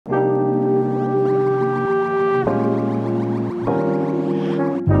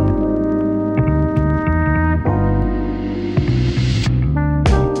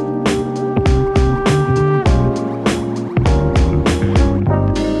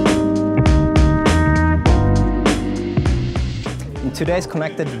today's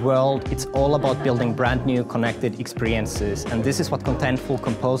connected world, it's all about building brand new connected experiences, and this is what Contentful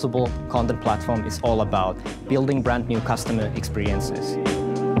Composable Content Platform is all about, building brand new customer experiences.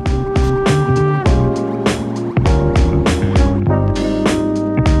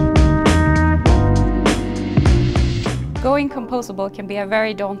 Going composable can be a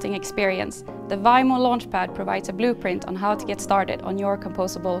very daunting experience. The Vaimo Launchpad provides a blueprint on how to get started on your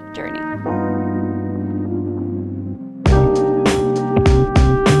composable journey.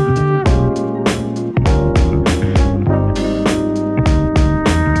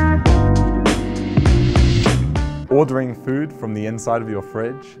 Ordering food from the inside of your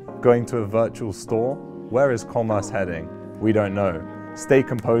fridge, going to a virtual store, where is commerce heading? We don't know. Stay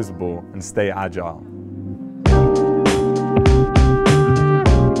composable and stay agile.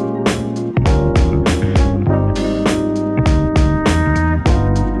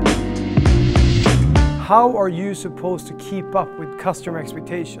 How are you supposed to keep up with customer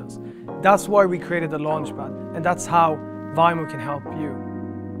expectations? That's why we created the Launchpad, and that's how Vaimo can help you.